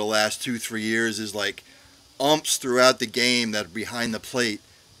thing over the last 2-3 years, is like umps throughout the game that are behind the plate.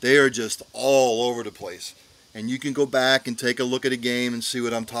 They are just all over the place. And you can go back and take a look at a game and see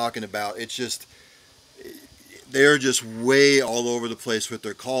what I'm talking about. It's just, they're just way all over the place with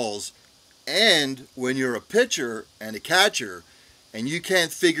their calls. And when you're a pitcher and a catcher and you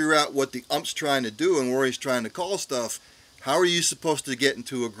can't figure out what the ump's trying to do and where he's trying to call stuff, How are you supposed to get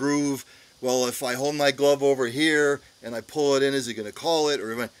into a groove? Well, if I hold my glove over here and I pull it in, is he going to call it?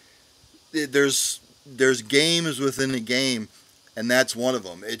 Or there's games within a game, and that's one of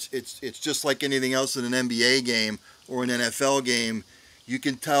them. It's just like anything else in an NBA game or an NFL game. You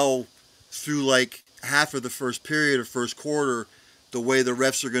can tell through like half of the first period or first quarter the way the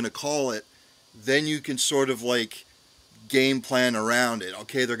refs are going to call it. Then you can sort of like game plan around it.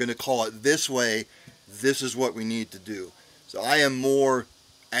 Okay, they're going to call it this way. This is what we need to do. So I am more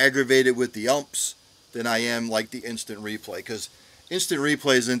aggravated with the umps than I am like the instant replay, because instant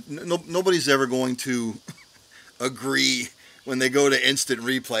replays, and nobody's ever going to agree when they go to instant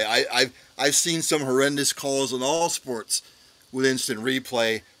replay. I've seen some horrendous calls in all sports with instant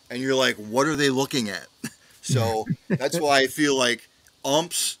replay, and you're like, what are they looking at? So that's why I feel like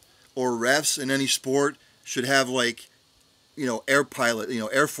umps or refs in any sport should have like,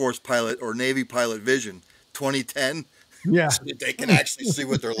 Air Force pilot or Navy pilot vision 2010. Yeah. So that they can actually see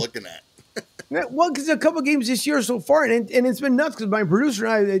what they're looking at. Well, because a couple of games this year so far, and it's been nuts because my producer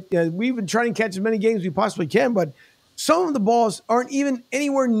and I, we've been trying to catch as many games as we possibly can, but some of the balls aren't even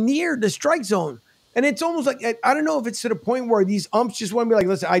anywhere near the strike zone. And it's almost like, I don't know if it's to the point where these umps just want to be like,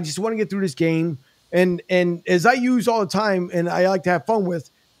 listen, I just want to get through this game. And as I use all the time and I like to have fun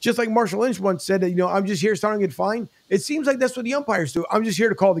with, just like Marshall Lynch once said that, I'm just here starting to get fined. It seems like that's what the umpires do. I'm just here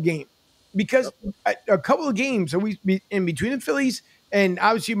to call the game. Because a couple of games in between the Phillies and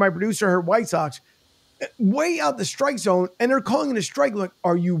obviously my producer, her White Sox, way out the strike zone, and they're calling it a strike. Like,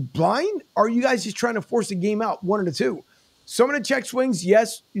 are you blind? Or are you guys just trying to force the game out? One of the two. Some of the check swings,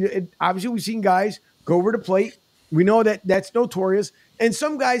 yes. Obviously, we've seen guys go over the plate. We know that that's notorious. And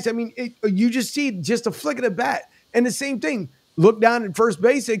some guys, you just see just a flick of the bat. And the same thing. Look down at first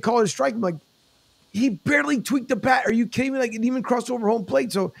base, they call it a strike. I'm like, he barely tweaked the bat. Are you kidding me? Like, it didn't even cross over home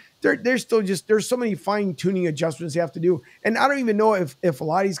plate. So there's so many fine-tuning adjustments they have to do. And I don't even know if a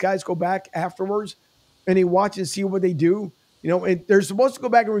lot of these guys go back afterwards and they watch and see what they do. They're supposed to go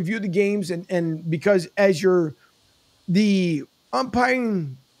back and review the games. And because as the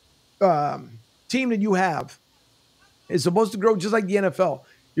umpiring team that you have is supposed to grow just like the NFL.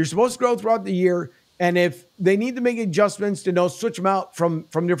 You're supposed to grow throughout the year. And if they need to make adjustments, then they'll switch them out from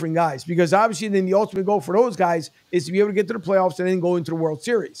different guys. Because obviously then the ultimate goal for those guys is to be able to get to the playoffs and then go into the World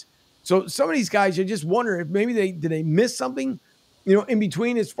Series. So some of these guys, you just wonder if maybe did they miss something, in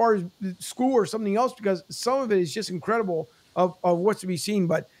between as far as school or something else, because some of it is just incredible of what's to be seen.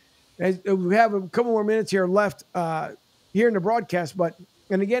 But we have a couple more minutes here left here in the broadcast.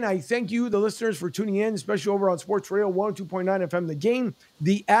 And again, I thank you, the listeners, for tuning in, especially over on Sports Radio 102.9 FM. The Game.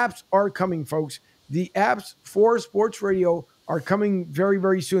 The apps are coming, folks. The apps for Sports Radio are coming very,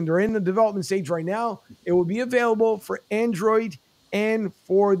 very soon. They're in the development stage right now. It will be available for Android and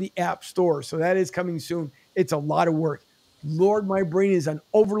for the App Store. So that is coming soon. It's a lot of work. Lord, my brain is on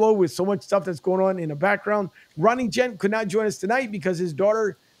overload with so much stuff that's going on in the background. Ronnie Gent could not join us tonight because his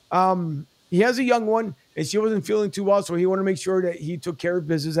daughter, he has a young one, and she wasn't feeling too well, so he wanted to make sure that he took care of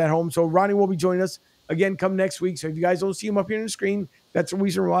business at home. So Ronnie will be joining us again come next week. So if you guys don't see him up here on the screen, that's the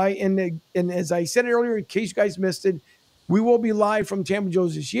reason why. And as I said earlier, in case you guys missed it, we will be live from Tampa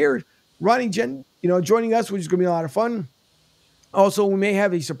Joe's this year. Ronnie Jen, joining us, which is going to be a lot of fun. Also, we may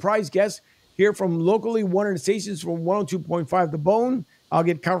have a surprise guest here from locally one of the stations from 102.5 The Bone. I'll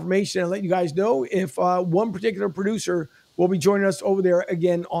get confirmation and let you guys know if one particular producer will be joining us over there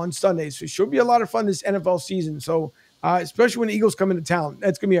again on Sundays. So it should be a lot of fun this NFL season. So especially when the Eagles come into town,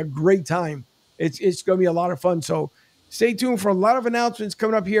 that's going to be a great time. It's going to be a lot of fun. So stay tuned for a lot of announcements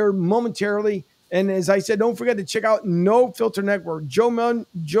coming up here momentarily. And as I said, don't forget to check out No Filter Network. Joe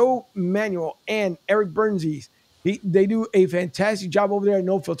Manuel and Eric Burnsies. They do a fantastic job over there at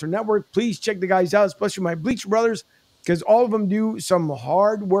No Filter Network. Please check the guys out, especially my Bleach brothers, because all of them do some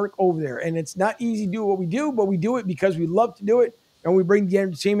hard work over there. And it's not easy to do what we do, but we do it because we love to do it. And we bring the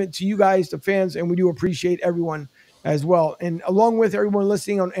entertainment to you guys, the fans, and we do appreciate everyone as well. And along with everyone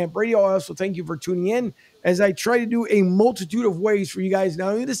listening on Amp Radio, I also thank you for tuning in as I try to do a multitude of ways for you guys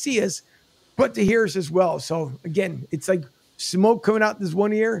not only to see us, but to hear us as well. So again, it's like smoke coming out this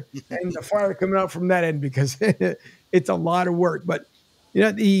one ear and the fire coming out from that end because it's a lot of work. But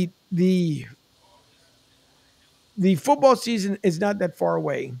the football season is not that far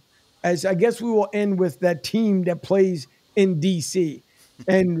away, as I guess we will end with that team that plays in DC.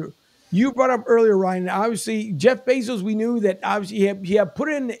 And you brought up earlier, Ryan, obviously Jeff Bezos, we knew that obviously he had put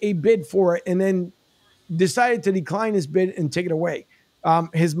in a bid for it and then decided to decline his bid and take it away.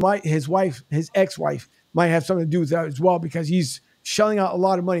 His ex-wife might have something to do with that as well because he's shelling out a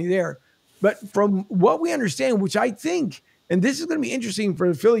lot of money there. But from what we understand, which I think, and this is going to be interesting for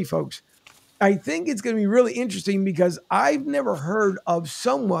the Philly folks, I think it's going to be really interesting because I've never heard of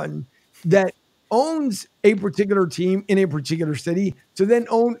someone that owns a particular team in a particular city to then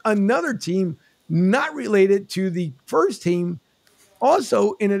own another team not related to the first team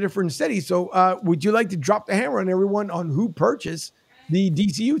also in a different city. So, would you like to drop the hammer on everyone on who purchased the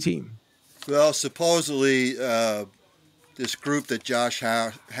DCU team? Well, supposedly, this group that Josh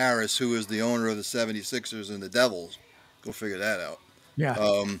Harris, who is the owner of the 76ers and the Devils, go figure that out.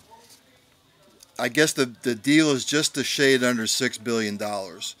 Yeah. I guess the deal is just a shade under $6 billion.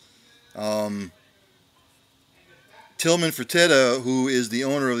 Tillman Fertitta, who is the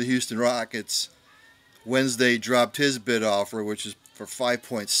owner of the Houston Rockets, Wednesday dropped his bid offer, which is for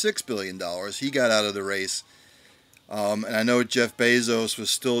 $5.6 billion. He got out of the race. And I know Jeff Bezos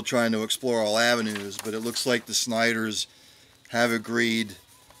was still trying to explore all avenues, but it looks like the Snyders have agreed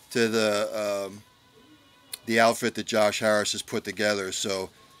to the outfit that Josh Harris has put together. So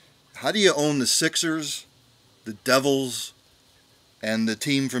how do you own the Sixers, the Devils, and the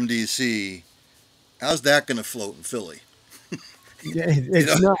team from D.C.? How's that going to float in Philly? Yeah,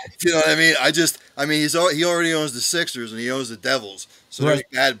 it's not. You know what I mean? He already owns the Sixers and he owns the Devils, so there's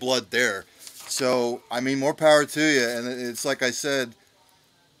bad blood there. So, I mean, more power to you. And it's like I said,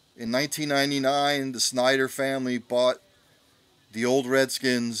 in 1999, the Snyder family bought the old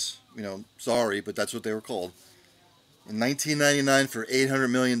Redskins, sorry, but that's what they were called, in 1999 for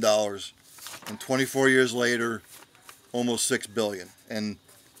 $800 million. And 24 years later, almost $6 billion. And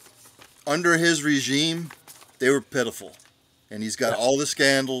under his regime, they were pitiful. And he's got all the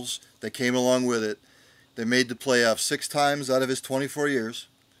scandals that came along with it. They made the playoffs 6 times out of his 24 years.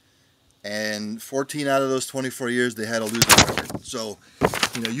 And 14 out of those 24 years, they had a losing record. So,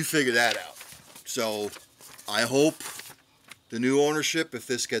 you figure that out. So, I hope the new ownership, if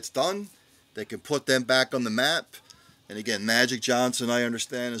this gets done, they can put them back on the map. And again, Magic Johnson, I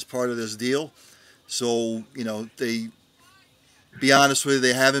understand, is part of this deal. So, they, be honest with you,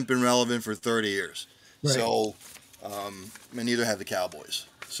 they haven't been relevant for 30 years. Right. So, and neither have the Cowboys.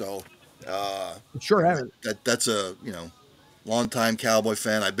 So, sure haven't. That's a, long-time Cowboy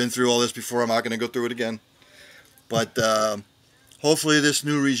fan. I've been through all this before. I'm not going to go through it again. But hopefully this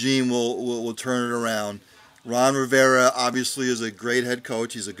new regime will turn it around. Ron Rivera obviously is a great head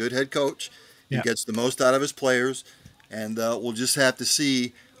coach. He's a good head coach. He gets the most out of his players. And we'll just have to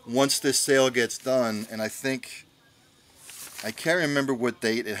see once this sale gets done. And I can't remember what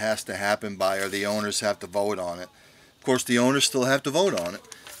date it has to happen by or the owners have to vote on it. Of course, the owners still have to vote on it.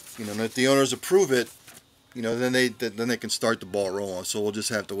 And if the owners approve it, then they can start the ball rolling. So we'll just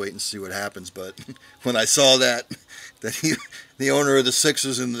have to wait and see what happens. But when I saw that the owner of the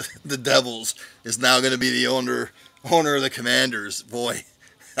Sixers and the Devils is now going to be the owner of the Commanders, boy,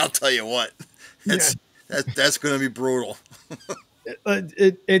 I'll tell you what, that's going to be brutal.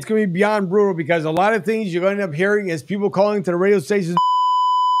 It's going to be beyond brutal because a lot of things you're going to end up hearing is people calling to the radio stations.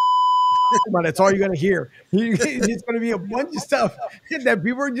 But that's all you're going to hear. It's going to be a bunch of stuff that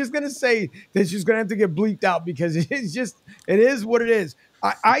people are just going to say that's just going to have to get bleeped out because it is what it is.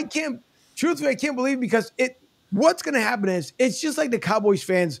 I can't believe because what's going to happen is it's just like the Cowboys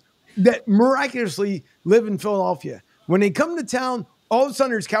fans that miraculously live in Philadelphia. When they come to town, all of a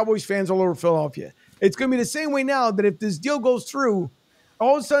sudden there's Cowboys fans all over Philadelphia. It's going to be the same way now that if this deal goes through,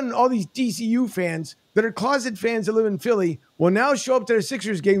 all of a sudden all these DCU fans that are closet fans that live in Philly will now show up to the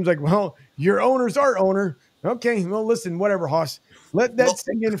Sixers games like, well, your owner's our owner. Okay, well, listen, whatever, Hoss. Let that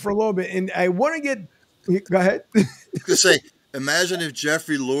sink in for a little bit. And I want to get – go ahead. To say, imagine if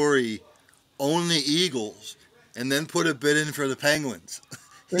Jeffrey Lurie owned the Eagles and then put a bid in for the Penguins.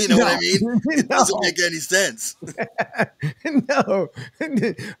 You know what I mean? It doesn't make any sense. No.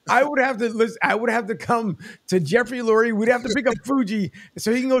 I would have to listen. I would have to come to Jeffrey Lurie. We'd have to pick up Fuji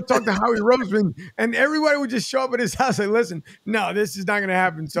so he can go talk to Howie Roseman, and everybody would just show up at his house and listen, no, this is not going to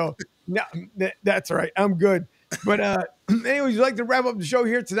happen. So, no, that's all right. I'm good. But anyways, we'd like to wrap up the show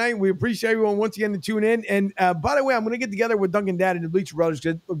here tonight. We appreciate everyone once again to tune in. And by the way, I'm going to get together with Duncan Dad and the Bleacher Brothers.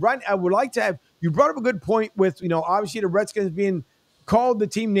 Brian, I would like to have – you brought up a good point with, obviously the Redskins being – called the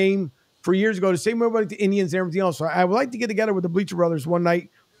team name for years ago, the same way about the Indians and everything else. So I would like to get together with the Bleacher Brothers one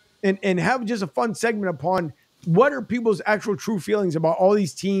night and have just a fun segment upon what are people's actual true feelings about all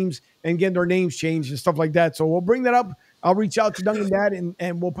these teams and getting their names changed and stuff like that. So we'll bring that up. I'll reach out to Duncan Dad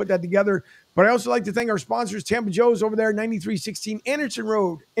and we'll put that together. But I also like to thank our sponsors, Tampa Joe's over there, 9316 Anderson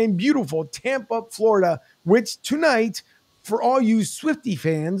Road in beautiful Tampa, Florida, which tonight, for all you Swiftie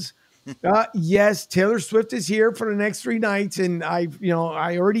fans, yes, Taylor Swift is here for the next 3 nights, and I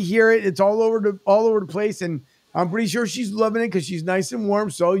already hear it. It's all over the place, and I'm pretty sure she's loving it because she's nice and warm.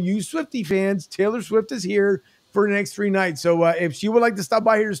 So, you Swiftie fans, Taylor Swift is here for the next 3 nights. So if she would like to stop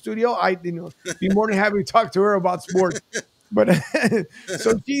by here to the studio, I'd be more than happy to talk to her about sports. But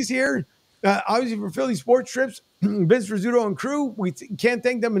so she's here, obviously for Philly Sports Trips, Vince Rizzuto and crew. We can't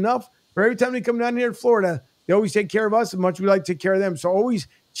thank them enough for every time they come down here to Florida. They always take care of us as much as we like to take care of them. So always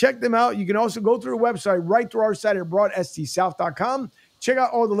check them out. You can also go through the website right through our site at broadstsouth.com. Check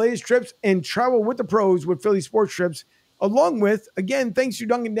out all the latest trips and travel with the pros with Philly Sports Trips. Along with, again, thanks to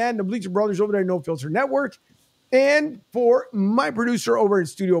Duncan Dan and the Bleacher Brothers over there at No Filter Network. And for my producer over at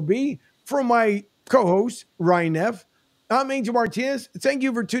Studio B, for my co-host, Ryan F., I'm Angel Martinez. Thank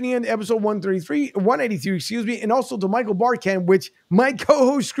you for tuning in to episode 183, and also to Michael Barkann, which my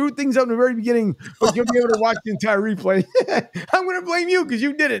co-host screwed things up in the very beginning, but you'll be able to watch the entire replay. I'm going to blame you because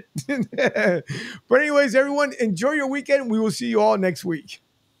you did it. But anyways, everyone, enjoy your weekend. We will see you all next week.